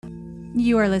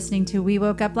You are listening to We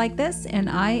Woke Up Like This, and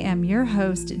I am your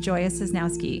host, Joya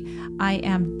Sosnowski. I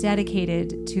am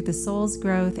dedicated to the soul's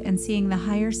growth and seeing the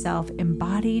higher self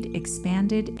embodied,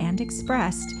 expanded, and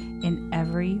expressed in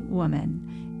every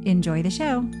woman. Enjoy the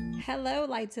show. Hello,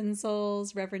 lights and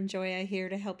souls. Reverend Joya here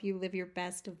to help you live your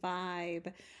best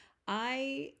vibe.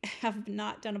 I have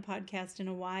not done a podcast in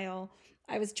a while.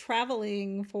 I was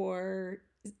traveling for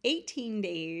 18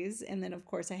 days, and then, of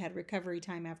course, I had recovery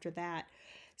time after that.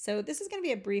 So this is going to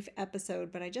be a brief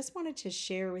episode, but I just wanted to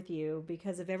share with you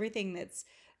because of everything that's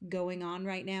going on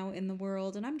right now in the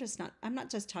world. And I'm not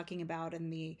just talking about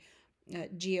in the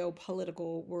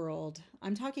geopolitical world.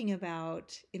 I'm talking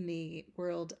about in the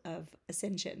world of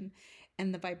ascension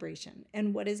and the vibration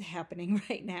and what is happening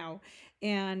right now.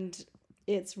 And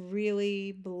it's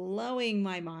really blowing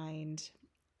my mind.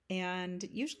 And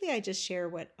usually I just share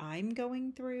what I'm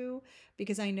going through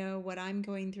because I know what I'm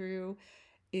going through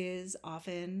is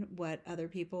often what other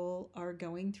people are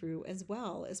going through as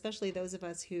well, especially those of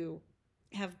us who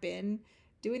have been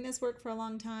doing this work for a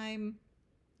long time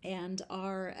and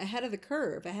are ahead of the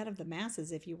curve, ahead of the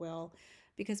masses, if you will,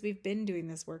 because we've been doing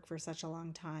this work for such a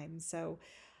long time. So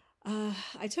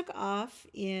I took off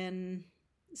in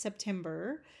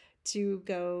September to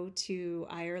go to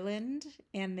Ireland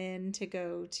and then to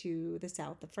go to the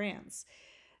south of France.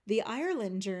 The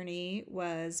Ireland journey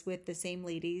was with the same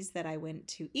ladies that I went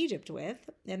to Egypt with,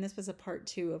 and this was a part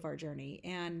 2 of our journey.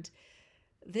 And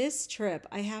this trip,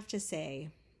 I have to say,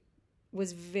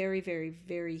 was very, very,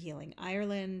 very healing.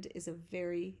 Ireland is a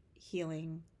very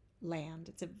healing land.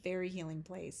 It's a very healing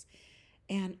place.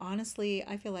 And honestly,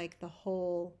 I feel like the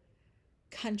whole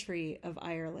country of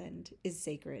Ireland is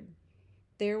sacred.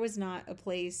 There was not a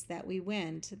place that we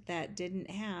went that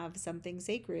didn't have something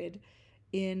sacred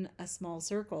in a small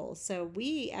circle. So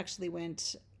we actually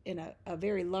went in a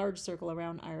very large circle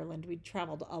around Ireland. We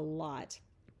traveled a lot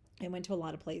and went to a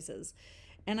lot of places.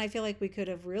 And I feel like we could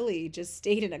have really just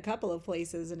stayed in a couple of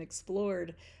places and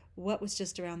explored what was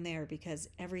just around there because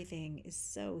everything is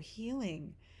so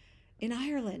healing. In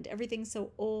Ireland, everything's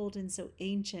so old and so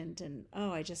ancient. And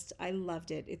I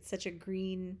loved it. It's such a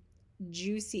green,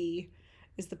 juicy,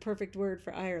 is the perfect word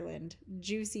for Ireland,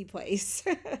 juicy place.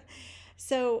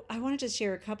 So I wanted to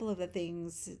share a couple of the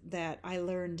things that I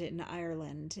learned in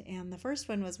Ireland. And the first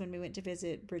one was when we went to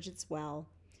visit Bridget's well.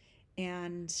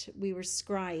 And we were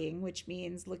scrying, which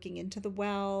means looking into the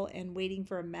well and waiting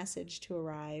for a message to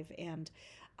arrive. And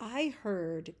I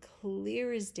heard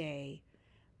clear as day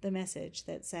the message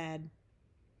that said,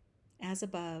 "As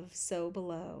above, so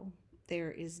below, there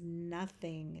is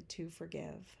nothing to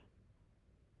forgive."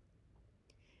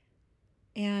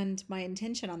 And my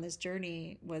intention on this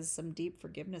journey was some deep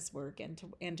forgiveness work and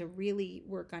to really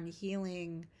work on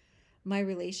healing my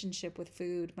relationship with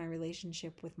food, my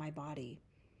relationship with my body.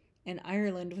 And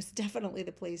Ireland was definitely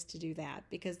the place to do that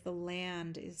because the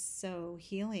land is so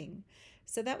healing.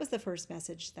 So that was the first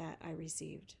message that I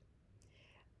received.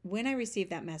 When I received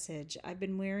that message, I've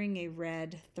been wearing a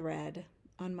red thread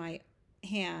on my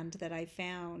hand that I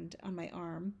found on my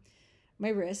arm. My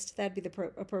wrist, that'd be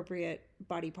the appropriate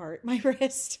body part, my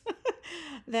wrist,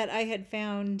 that I had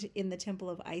found in the temple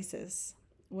of Isis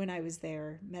when I was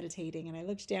there meditating. And I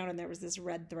looked down and there was this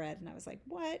red thread and I was like,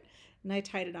 what? And I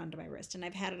tied it onto my wrist and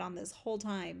I've had it on this whole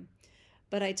time.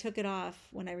 But I took it off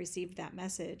when I received that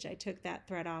message. I took that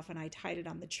thread off and I tied it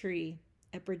on the tree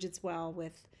at Bridget's well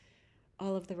with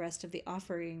all of the rest of the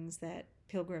offerings that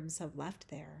pilgrims have left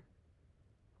there.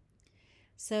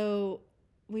 So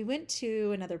we went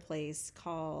to another place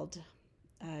called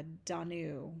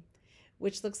Danu,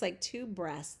 which looks like two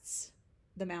breasts,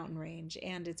 the mountain range.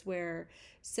 And it's where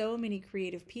so many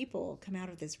creative people come out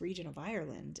of this region of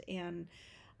Ireland. And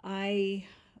I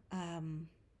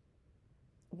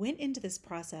went into this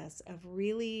process of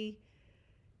really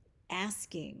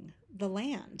asking the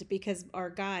land because our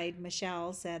guide,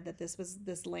 Michelle, said that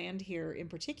this land here in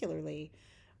particularly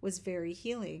was very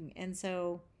healing. And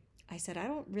so I said, I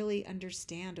don't really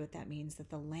understand what that means, that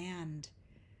the land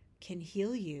can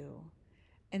heal you.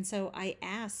 And so I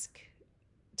ask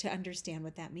to understand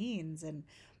what that means. And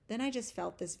then I just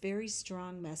felt this very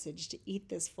strong message to eat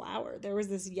this flower. There was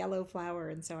this yellow flower.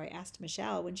 And so I asked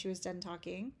Michelle when she was done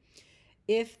talking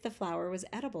if the flower was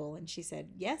edible. And she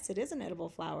said, yes, it is an edible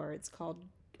flower. It's called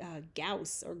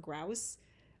grouse or grouse.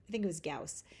 I think it was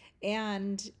grouse.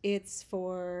 And it's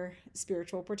for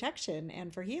spiritual protection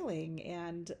and for healing.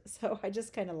 And so I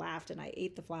just kind of laughed and I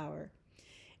ate the flower.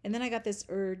 And then I got this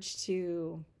urge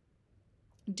to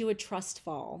do a trust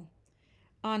fall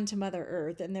onto Mother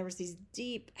Earth. And there was these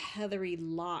deep, heathery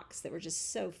locks that were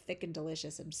just so thick and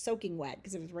delicious and soaking wet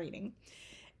because it was raining.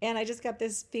 And I just got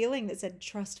this feeling that said,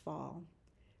 trust fall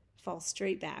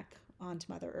straight back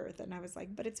onto Mother Earth. And I was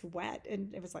like, but it's wet.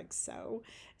 And it was like, so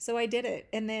I did it.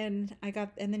 And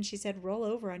then she said, roll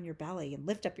over on your belly and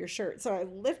lift up your shirt. So I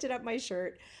lifted up my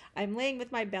shirt. I'm laying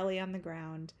with my belly on the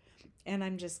ground and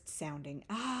I'm just sounding,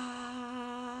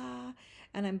 ah,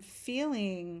 and I'm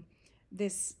feeling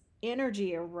this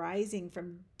energy arising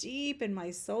from deep in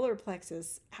my solar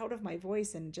plexus out of my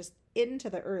voice and just into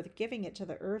the earth, giving it to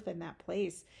the earth in that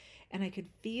place. And I could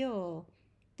feel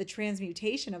the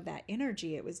transmutation of that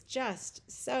energy. It was just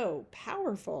so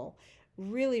powerful.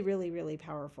 Really, really, really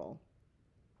powerful.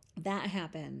 That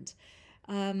happened.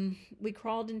 We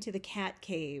crawled into the cat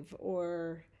cave,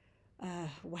 or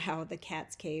the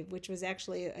cat's cave, which was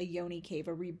actually a yoni cave,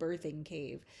 a rebirthing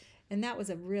cave. And that was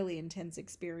a really intense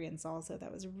experience also.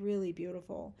 That was really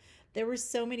beautiful. There were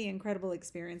so many incredible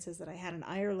experiences that I had in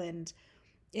Ireland,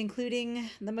 including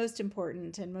the most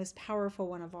important and most powerful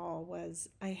one of all was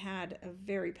I had a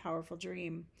very powerful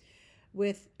dream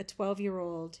with a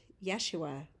 12-year-old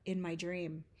Yeshua in my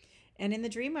dream. And in the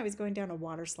dream, I was going down a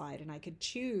water slide, and I could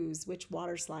choose which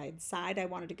water slide side I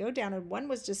wanted to go down. And one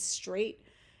was just straight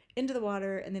into the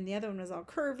water, and then the other one was all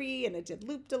curvy, and it did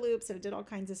loop-de-loops, and it did all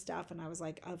kinds of stuff. And I was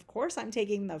like, of course I'm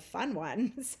taking the fun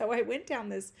one. So I went down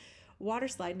this water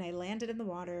slide, and I landed in the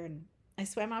water, and I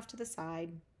swam off to the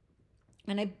side,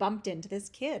 and I bumped into this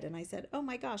kid, and I said, oh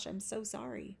my gosh, I'm so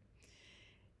sorry.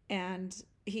 And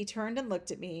he turned and looked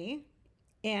at me,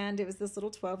 and it was this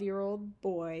little 12-year-old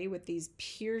boy with these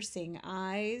piercing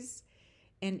eyes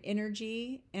and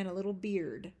energy and a little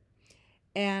beard.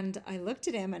 And I looked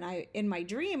at him, and in my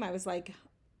dream, I was like,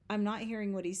 I'm not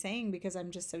hearing what he's saying because I'm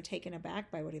just so taken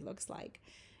aback by what he looks like.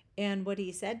 And what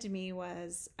he said to me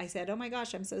was, I said, oh my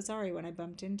gosh, I'm so sorry, when I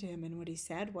bumped into him. And what he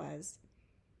said was,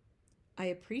 I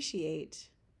appreciate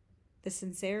the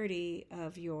sincerity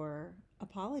of your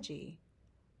apology.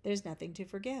 There's nothing to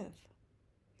forgive.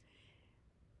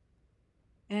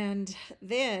 And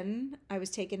then I was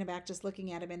taken aback just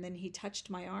looking at him. And then he touched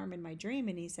my arm in my dream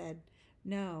and he said,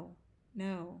 no,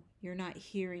 you're not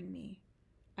hearing me.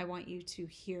 I want you to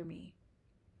hear me.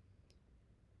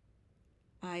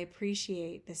 I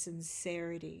appreciate the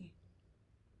sincerity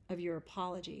of your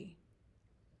apology.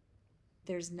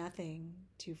 There's nothing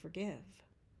to forgive.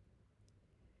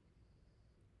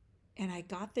 And I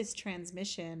got this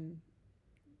transmission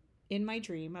in my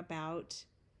dream about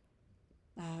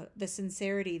the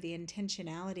sincerity, the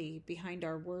intentionality behind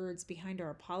our words, behind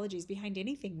our apologies, behind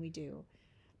anything we do,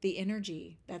 the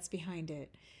energy that's behind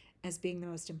it as being the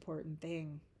most important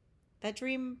thing. That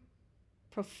dream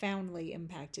profoundly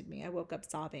impacted me. I woke up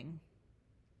sobbing.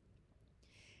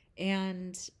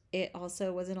 And it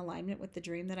also was in alignment with the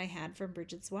dream that I had from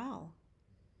Bridget's Well.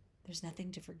 There's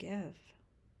nothing to forgive.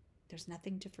 There's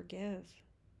nothing to forgive.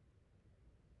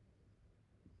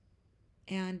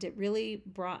 And it really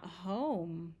brought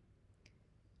home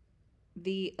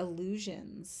the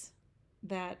illusions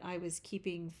that I was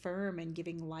keeping firm and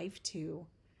giving life to,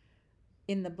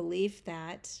 in the belief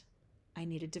that I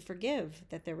needed to forgive,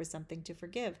 that there was something to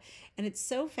forgive. And it's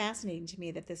so fascinating to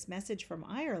me that this message from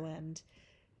Ireland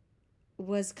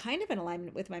was kind of in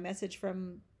alignment with my message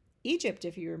from Egypt.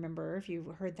 If you remember, if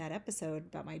you heard that episode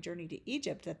about my journey to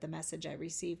Egypt, that the message I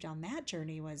received on that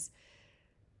journey was,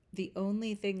 the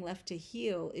only thing left to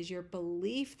heal is your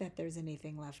belief that there's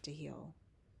anything left to heal.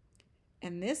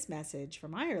 And this message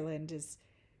from Ireland is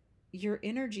your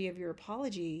energy of your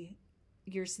apology,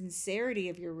 your sincerity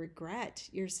of your regret,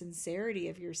 your sincerity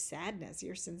of your sadness,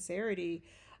 your sincerity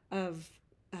of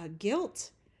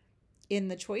guilt in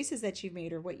the choices that you've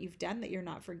made or what you've done that you're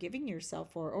not forgiving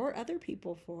yourself for or other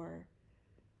people for.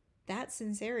 That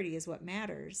sincerity is what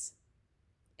matters.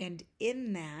 And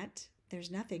in that, there's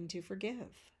nothing to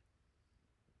forgive.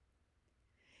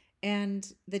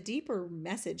 And the deeper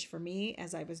message for me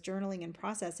as I was journaling and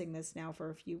processing this now for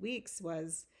a few weeks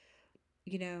was,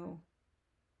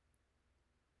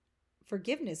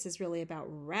 forgiveness is really about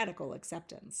radical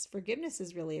acceptance. Forgiveness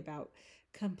is really about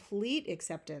complete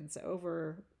acceptance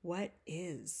over what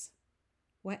is,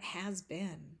 what has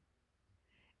been.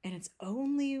 And it's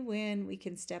only when we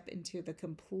can step into the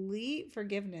complete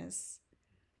forgiveness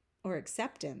or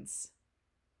acceptance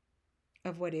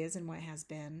of what is and what has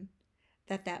been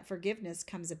that forgiveness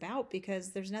comes about, because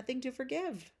there's nothing to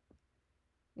forgive.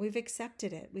 We've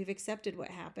accepted it. We've accepted what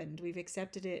happened. We've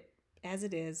accepted it as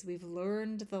it is. We've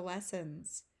learned the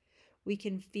lessons. We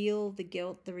can feel the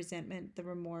guilt, the resentment, the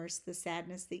remorse, the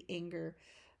sadness, the anger,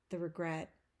 the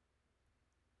regret,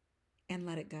 and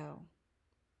let it go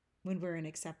when we're in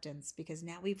acceptance, because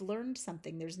now we've learned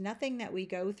something. There's nothing that we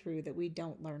go through that we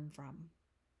don't learn from.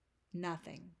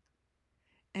 Nothing.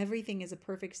 Everything is a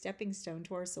perfect stepping stone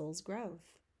to our soul's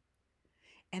growth.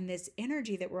 And this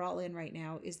energy that we're all in right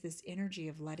now is this energy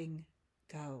of letting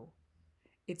go.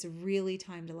 It's really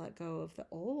time to let go of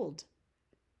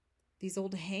these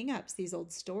old hang-ups, these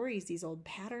old stories, these old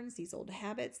patterns, these old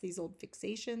habits, these old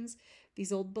fixations,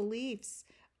 these old beliefs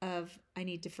of I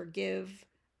need to forgive,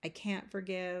 I can't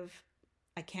forgive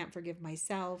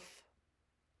myself.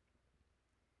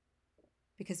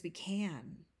 Because we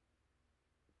can.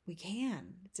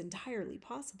 It's entirely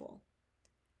possible.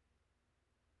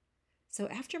 So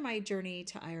after my journey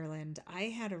to Ireland, I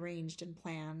had arranged and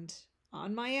planned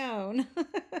on my own.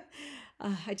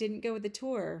 I didn't go with the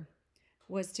tour,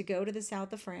 was to go to the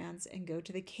south of France and go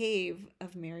to the cave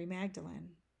of Mary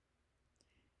Magdalene.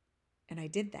 And I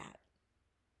did that.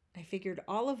 I figured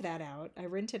all of that out. I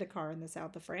rented a car in the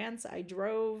south of France. I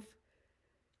drove,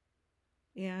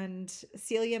 and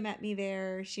Celia met me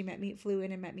there. She flew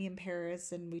in and met me in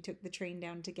Paris, and we took the train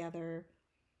down together.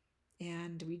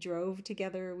 And we drove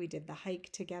together. We did the hike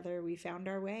together. We found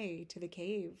our way to the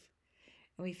cave.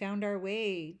 And we found our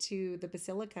way to the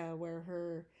basilica where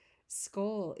her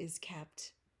skull is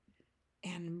kept.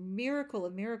 And miracle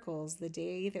of miracles, the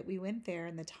day that we went there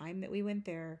and the time that we went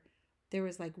there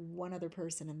was like one other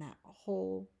person in that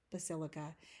whole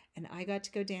basilica. And I got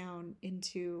to go down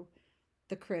into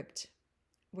the crypt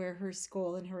where her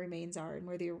skull and her remains are, and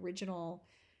where the original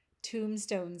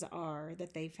tombstones are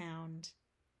that they found,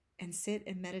 and sit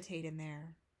and meditate in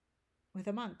there with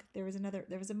a monk. There was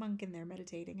a monk in there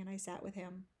meditating, and I sat with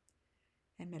him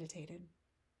and meditated.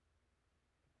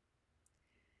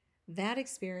 That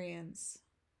experience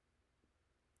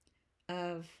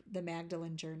of the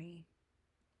Magdalene journey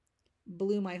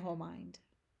blew my whole mind.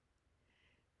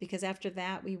 Because after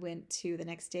that, the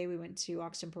next day we went to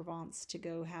Aix-en-Provence to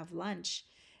go have lunch.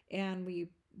 And we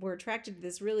were attracted to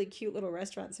this really cute little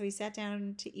restaurant. So we sat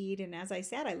down to eat. And as I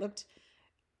sat, I looked,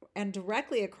 and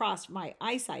directly across my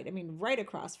eyesight, right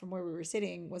across from where we were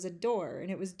sitting, was a door. And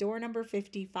it was door number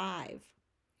 55.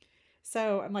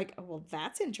 So I'm like, oh, well,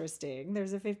 that's interesting.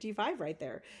 There's a 55 right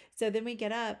there. So then we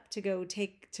get up to go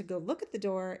look at the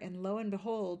door, and lo and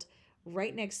behold,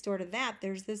 right next door to that,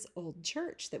 there's this old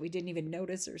church that we didn't even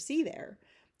notice or see there.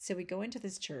 So we go into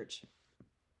this church,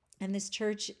 and this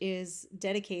church is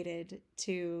dedicated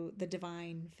to the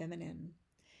divine feminine.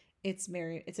 It's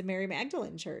a Mary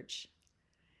Magdalene church.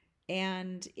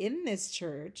 And in this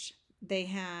church, they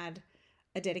had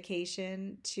a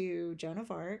dedication to Joan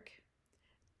of Arc,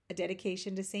 a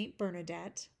dedication to Saint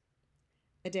Bernadette,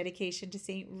 a dedication to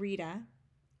Saint Rita,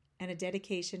 and a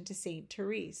dedication to Saint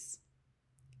Therese.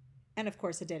 And of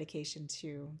course, a dedication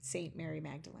to Saint Mary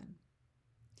Magdalene.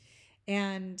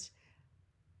 And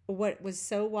what was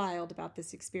so wild about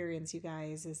this experience, you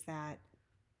guys, is that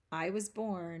I was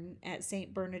born at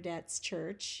Saint Bernadette's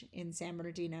Church in San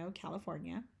Bernardino,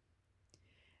 California.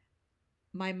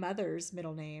 My mother's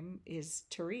middle name is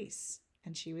Therese,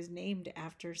 and she was named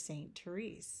after Saint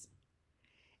Therese.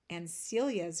 And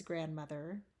Celia's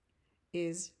grandmother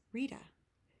is Rita.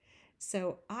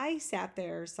 So I sat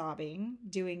there sobbing,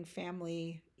 doing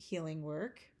family healing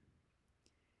work.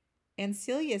 And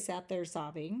Celia sat there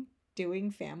sobbing,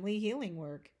 doing family healing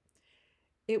work.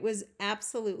 It was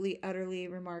absolutely, utterly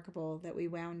remarkable that we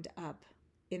wound up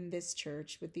in this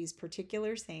church with these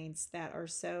particular saints that are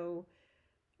so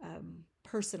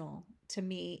personal to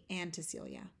me and to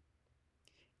Celia.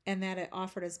 And that it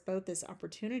offered us both this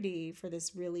opportunity for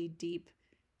this really deep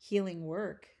healing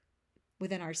work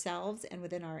within ourselves and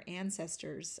within our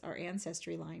ancestors, our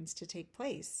ancestry lines, to take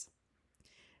place.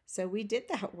 So we did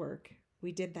that work.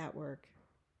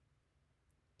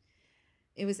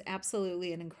 It was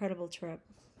absolutely an incredible trip.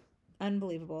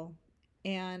 Unbelievable.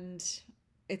 And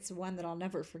it's one that I'll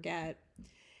never forget.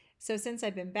 So since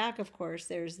I've been back, of course,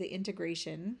 there's the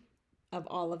integration of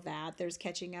all of that. There's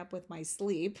catching up with my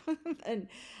sleep. And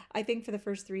I think for the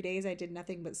first 3 days, I did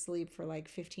nothing but sleep for like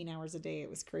 15 hours a day. It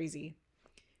was crazy.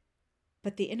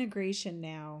 But the integration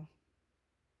now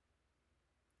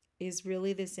is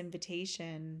really this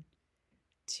invitation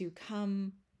to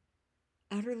come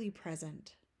utterly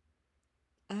present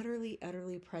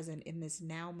in this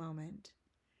now moment,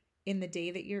 in the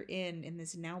day that you're in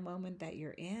this now moment that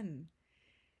you're in,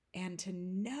 and to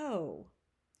know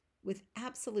with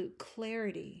absolute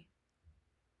clarity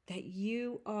that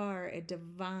you are a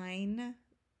divine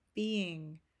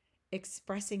being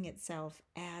expressing itself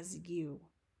as you.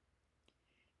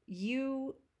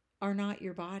 You are not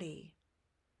your body.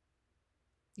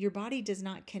 Your body does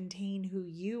not contain who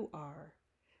you are,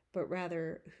 but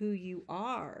rather who you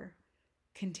are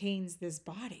contains this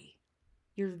body.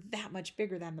 You're that much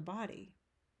bigger than the body.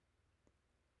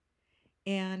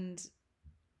 And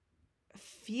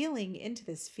feeling into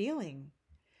this feeling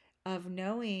of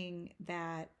knowing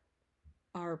that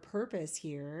our purpose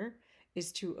here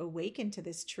is to awaken to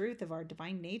this truth of our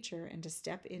divine nature and to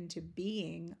step into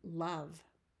being love.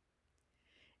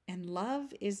 And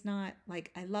love is not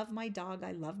like, I love my dog,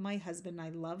 I love my husband, I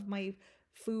love my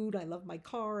food, I love my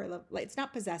car, I love, like, it's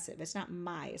not possessive, it's not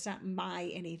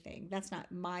my anything. That's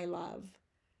not my love.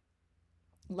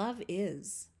 Love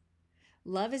is.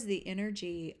 Love is the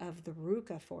energy of the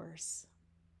Ruka force,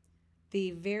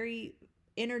 the very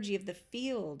energy of the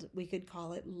field. We could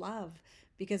call it love,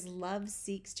 because love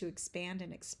seeks to expand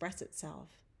and express itself.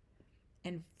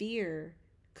 And fear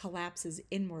collapses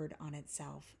inward on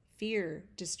itself. Fear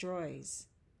destroys.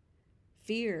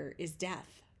 Fear is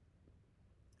death.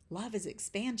 Love is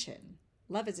expansion.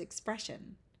 Love is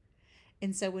expression.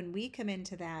 And so when we come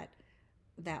into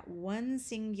that one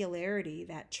singularity,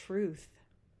 that truth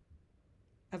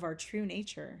of our true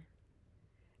nature,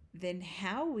 then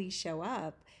how we show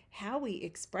up, how we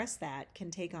express that can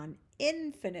take on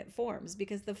infinite forms,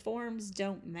 because the forms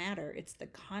don't matter. It's the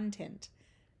content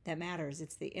that matters.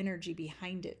 It's the energy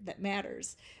behind it that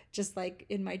matters. Just like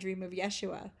in my dream of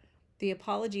Yeshua, the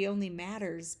apology only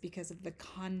matters because of the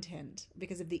content,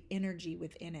 because of the energy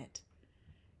within it.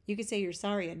 You could say you're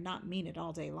sorry and not mean it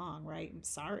all day long, right? I'm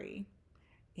sorry.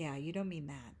 Yeah, you don't mean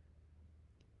that.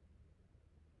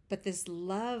 But this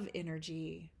love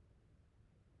energy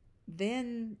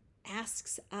then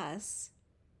asks us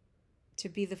to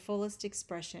be the fullest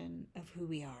expression of who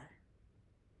we are.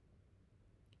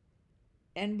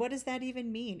 And what does that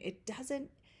even mean? It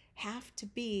doesn't have to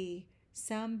be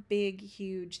some big,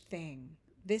 huge thing.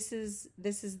 This is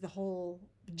the whole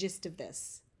gist of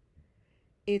this.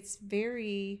 It's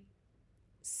very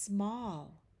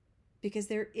small, because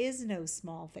there is no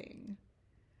small thing.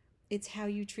 It's how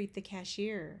you treat the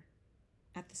cashier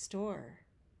at the store.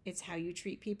 It's how you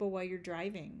treat people while you're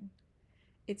driving.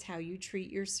 It's how you treat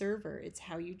your server. It's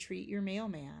how you treat your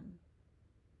mailman.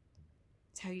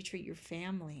 It's how you treat your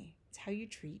family. It's how you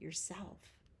treat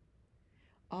yourself.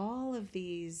 All of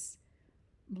these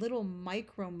little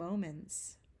micro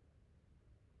moments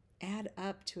add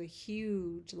up to a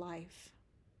huge life.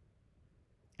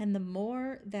 And the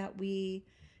more that we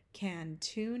can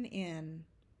tune in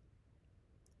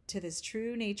to this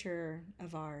true nature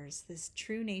of ours, this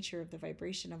true nature of the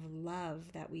vibration of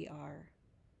love that we are,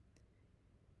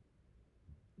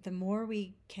 the more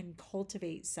we can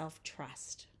cultivate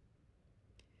self-trust,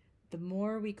 the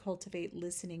more we cultivate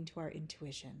listening to our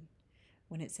intuition.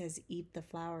 When it says eat the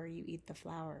flower, you eat the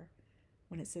flower.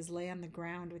 When it says lay on the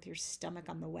ground with your stomach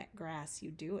on the wet grass,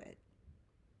 you do it.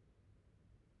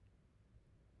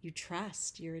 You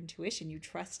trust your intuition. You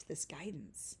trust this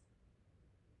guidance.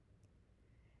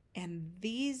 And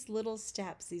these little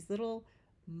steps, these little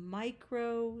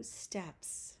micro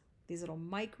steps, these little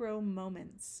micro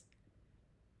moments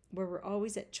where we're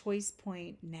always at choice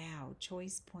point now,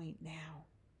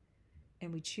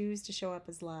 and we choose to show up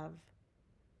as love,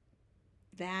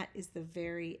 that is the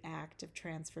very act of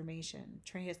transformation,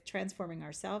 transforming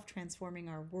ourselves, transforming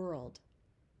our world.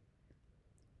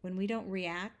 When we don't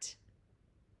react,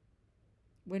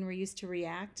 when we're used to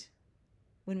react,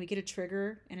 when we get a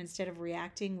trigger and instead of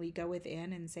reacting, we go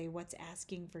within and say, what's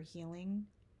asking for healing?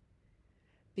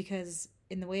 Because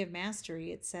in the way of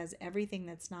mastery, it says everything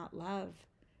that's not love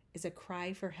is a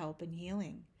cry for help and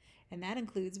healing. And that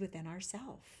includes within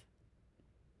ourselves.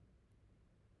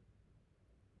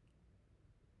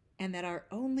 And that our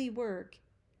only work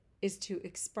is to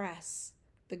express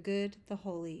the good, the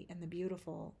holy, and the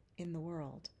beautiful in the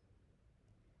world.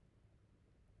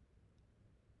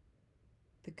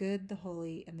 The good, the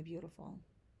holy, and the beautiful.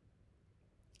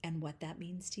 And what that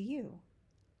means to you.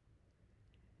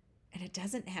 And it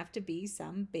doesn't have to be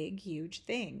some big, huge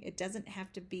thing. It doesn't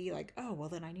have to be like, oh, well,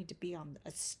 then I need to be on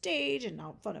a stage and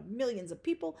in front of millions of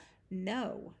people.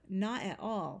 No, not at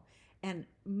all. And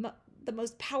the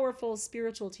most powerful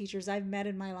spiritual teachers I've met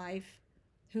in my life,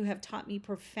 who have taught me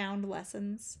profound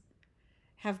lessons,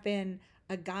 have been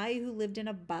a guy who lived in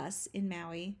a bus in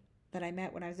Maui that I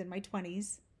met when I was in my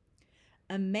 20s,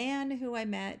 a man who I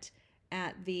met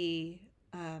at the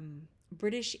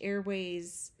British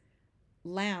Airways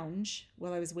lounge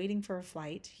while I was waiting for a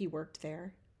flight. He worked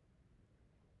there.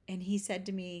 And he said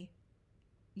to me,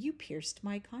 "You pierced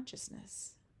my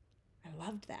consciousness." I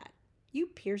loved that. You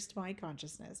pierced my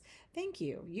consciousness. Thank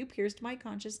you. You pierced my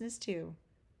consciousness too.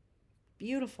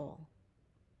 Beautiful.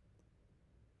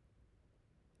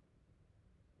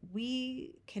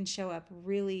 We can show up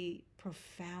really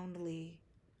profoundly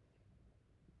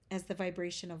as the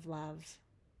vibration of love,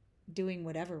 doing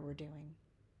whatever we're doing.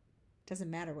 Doesn't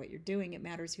matter what you're doing. It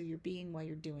matters who you're being while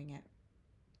you're doing it.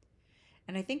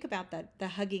 And I think about the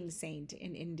hugging saint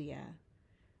in India.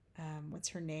 What's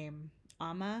her name?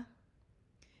 Amma?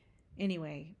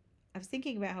 Anyway, I was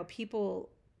thinking about how people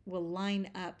will line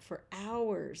up for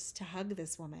hours to hug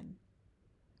this woman.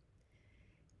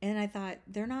 And I thought,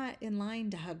 they're not in line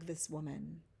to hug this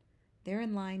woman. They're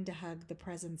in line to hug the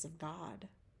presence of God.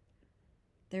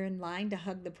 They're in line to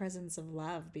hug the presence of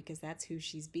love, because that's who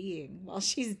she's being while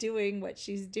she's doing what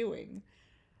she's doing.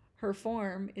 Her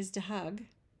form is to hug,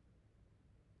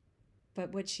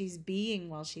 but what she's being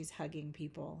while she's hugging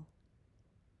people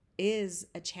is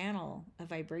a channel, a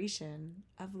vibration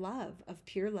of love, of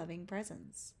pure loving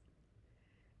presence.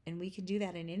 And we can do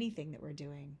that in anything that we're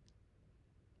doing.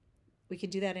 We can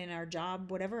do that in our job,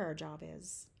 whatever our job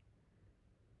is.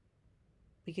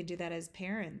 We can do that as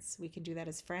parents. We can do that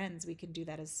as friends. We can do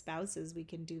that as spouses. We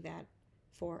can do that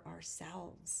for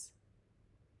ourselves.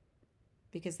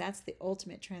 Because that's the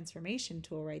ultimate transformation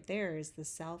tool right there, is the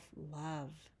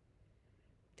self-love.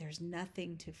 There's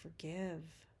nothing to forgive.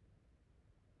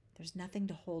 There's nothing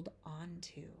to hold on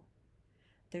to.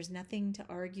 There's nothing to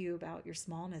argue about your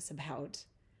smallness about.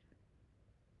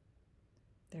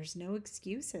 There's no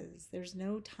excuses. There's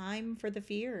no time for the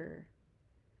fear.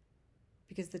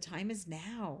 Because the time is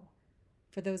now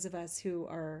for those of us who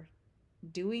are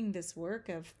doing this work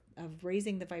of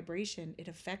raising the vibration. It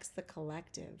affects the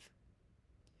collective.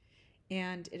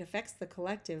 And it affects the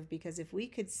collective because if we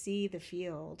could see the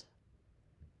field,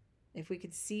 if we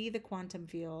could see the quantum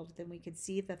field, then we could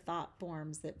see the thought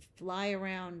forms that fly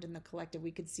around in the collective.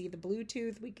 We could see the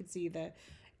Bluetooth, we could see the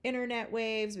internet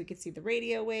waves, we could see the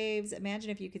radio waves. Imagine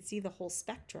if you could see the whole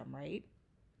spectrum, right?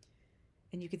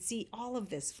 And you could see all of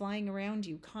this flying around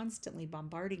you, constantly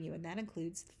bombarding you, and that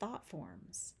includes thought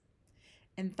forms.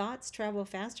 And thoughts travel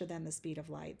faster than the speed of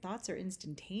light. Thoughts are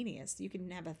instantaneous. You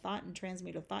can have a thought and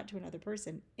transmit a thought to another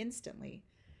person instantly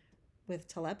with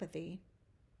telepathy.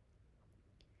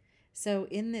 So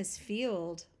in this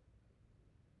field,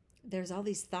 there's all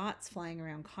these thoughts flying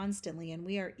around constantly, and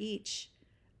we are each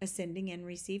a sending and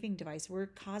receiving device. We're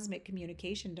cosmic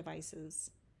communication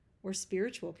devices. We're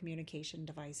spiritual communication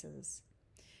devices.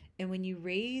 And when you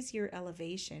raise your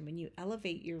elevation, when you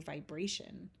elevate your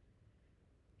vibration,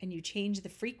 and you change the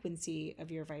frequency of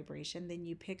your vibration, then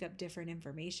you pick up different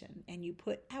information and you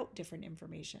put out different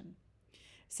information.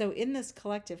 So in this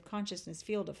collective consciousness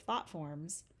field of thought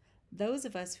forms, those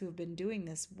of us who have been doing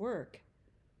this work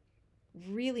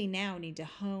really now need to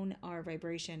hone our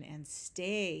vibration and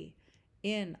stay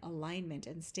in alignment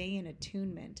and stay in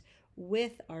attunement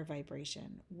with our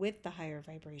vibration, with the higher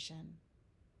vibration.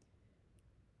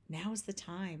 Now's the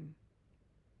time.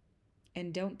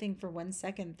 And don't think for 1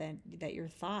 second that your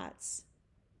thoughts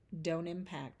don't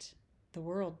impact the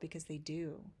world, because they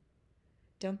do.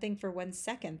 Don't think for 1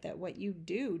 second that what you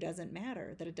do doesn't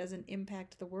matter, that it doesn't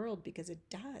impact the world, because it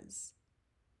does.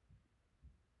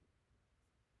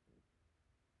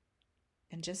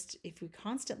 And just if we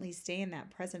constantly stay in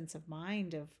that presence of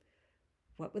mind of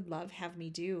what would love have me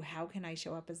do? How can I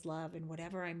show up as love in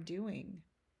whatever I'm doing?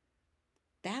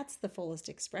 That's the fullest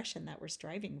expression that we're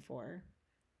striving for,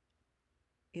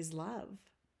 is love.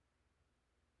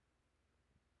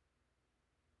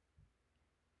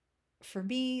 For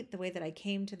me, the way that I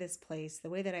came to this place, the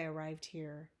way that I arrived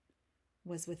here,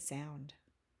 was with sound.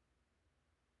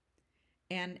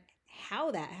 And how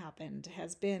that happened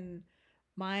has been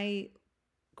my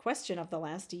question of the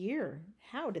last year.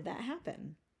 How did that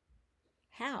happen?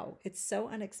 How? It's so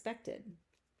unexpected.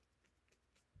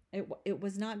 It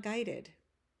was not guided.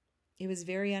 It was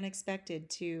very unexpected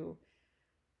to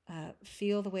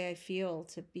feel the way I feel,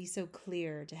 to be so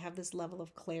clear, to have this level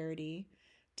of clarity,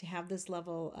 to have this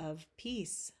level of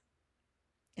peace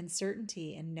and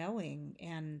certainty and knowing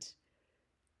and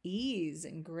ease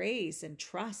and grace and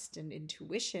trust and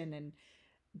intuition and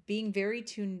being very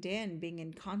tuned in, being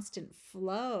in constant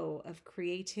flow of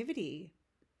creativity,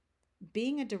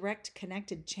 being a direct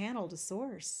connected channel to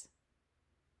source.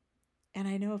 And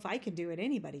I know if I can do it,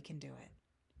 anybody can do it.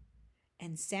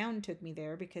 And sound took me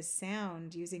there, because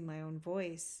sound, using my own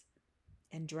voice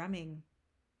and drumming,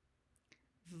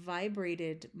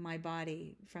 vibrated my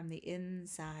body from the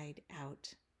inside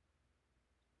out.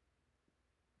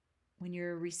 When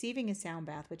you're receiving a sound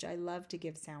bath, which I love to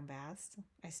give sound baths,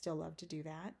 I still love to do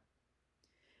that,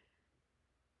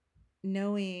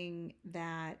 knowing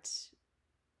that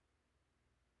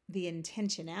the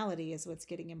intentionality is what's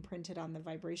getting imprinted on the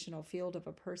vibrational field of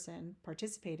a person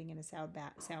participating in a sound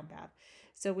bath.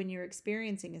 So when you're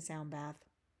experiencing a sound bath,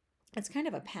 it's kind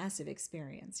of a passive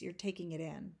experience. You're taking it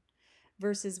in.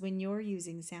 Versus when you're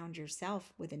using sound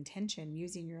yourself with intention,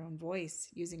 using your own voice,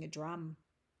 using a drum,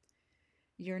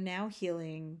 you're now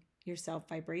healing yourself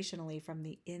vibrationally from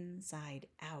the inside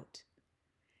out.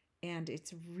 And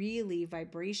it's really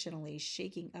vibrationally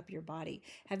shaking up your body.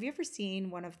 Have you ever seen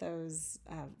one of those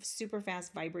super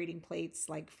fast vibrating plates,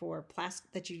 like for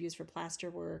that you use for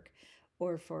plaster work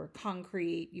or for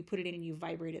concrete? You put it in and you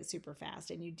vibrate it super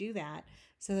fast, and you do that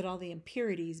so that all the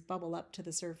impurities bubble up to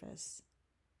the surface.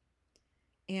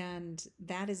 And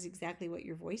that is exactly what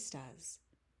your voice does.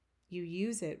 You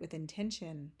use it with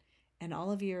intention, and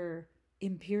all of your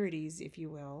impurities, if you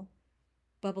will,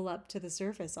 bubble up to the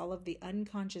surface. All of the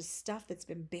unconscious stuff that's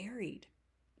been buried,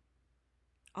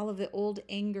 all of the old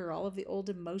anger, all of the old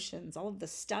emotions, all of the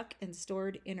stuck and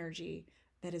stored energy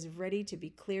that is ready to be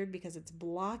cleared because it's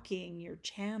blocking your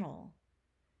channel.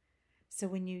 So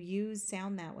when you use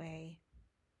sound that way,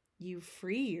 you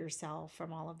free yourself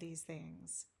from all of these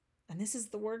things. And this is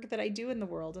the work that I do in the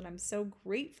world, and I'm so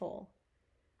grateful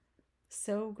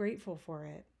for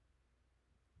it.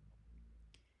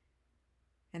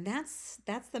 And that's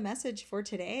the message for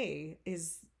today,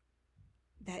 is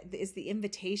the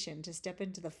invitation to step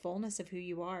into the fullness of who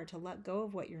you are, to let go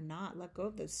of what you're not, let go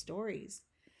of those stories,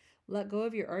 let go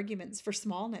of your arguments for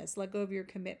smallness, let go of your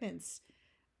commitments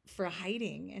for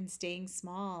hiding and staying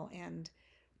small, and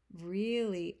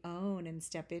really own and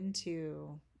step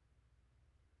into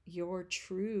your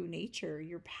true nature,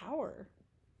 your power.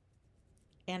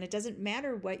 And it doesn't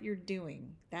matter what you're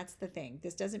doing. That's the thing.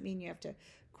 This doesn't mean you have to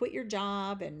quit your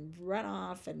job and run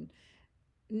off, and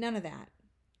none of that.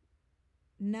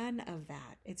 None of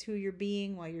that. It's who you're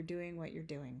being while you're doing what you're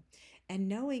doing. And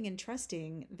knowing and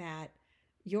trusting that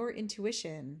your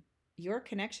intuition, your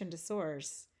connection to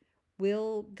source,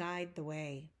 will guide the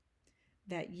way.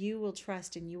 That you will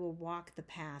trust and you will walk the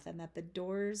path, and that the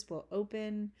doors will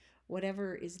open.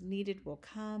 Whatever is needed will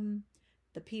come.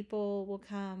 The people will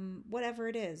come, whatever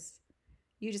it is.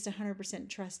 You just 100%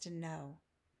 trust and know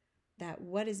that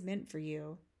what is meant for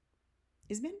you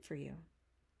is meant for you.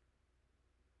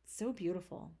 So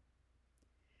beautiful.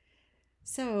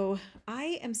 So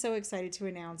I am so excited to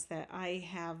announce that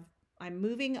I'm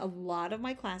moving a lot of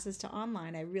my classes to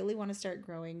online. I really want to start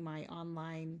growing my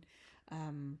online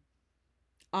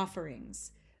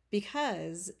offerings,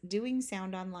 because doing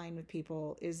sound online with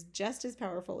people is just as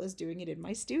powerful as doing it in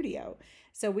my studio.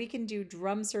 So we can do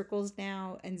drum circles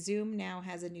now, and Zoom now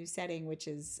has a new setting, which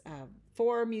is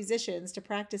for musicians to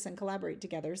practice and collaborate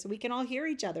together. So we can all hear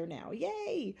each other now.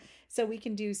 Yay! So we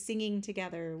can do singing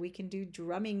together. We can do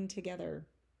drumming together.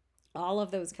 All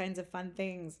of those kinds of fun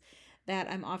things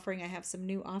that I'm offering. I have some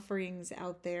new offerings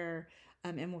out there,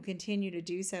 and will continue to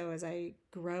do so as I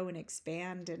grow and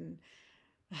expand and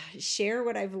share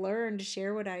what I've learned,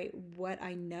 share what I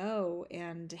know,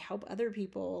 and help other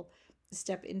people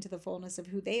step into the fullness of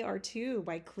who they are too,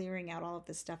 by clearing out all of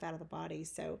the stuff out of the body.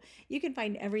 So you can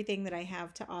find everything that I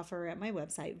have to offer at my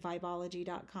website,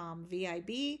 vibology.com,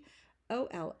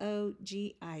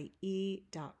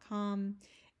 VIBOLOGIE.com.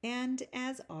 And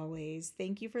as always,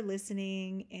 thank you for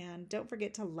listening, and don't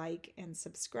forget to like and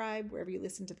subscribe wherever you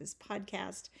listen to this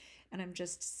podcast. And I'm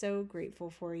just so grateful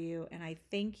for you, and I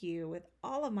thank you with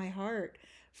all of my heart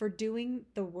for doing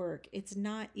the work. It's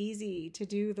not easy to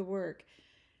do the work,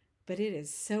 but it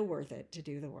is so worth it to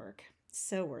do the work.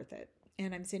 So worth it.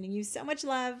 And I'm sending you so much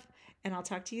love, and I'll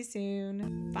talk to you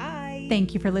soon. Bye.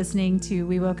 Thank you for listening to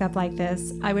We Woke Up Like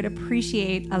This. I would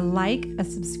appreciate a like, a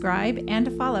subscribe, and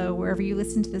a follow wherever you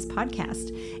listen to this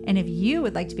podcast. And if you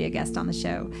would like to be a guest on the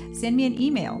show, send me an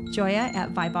email,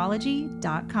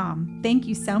 joya@vibology.com. Thank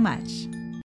you so much.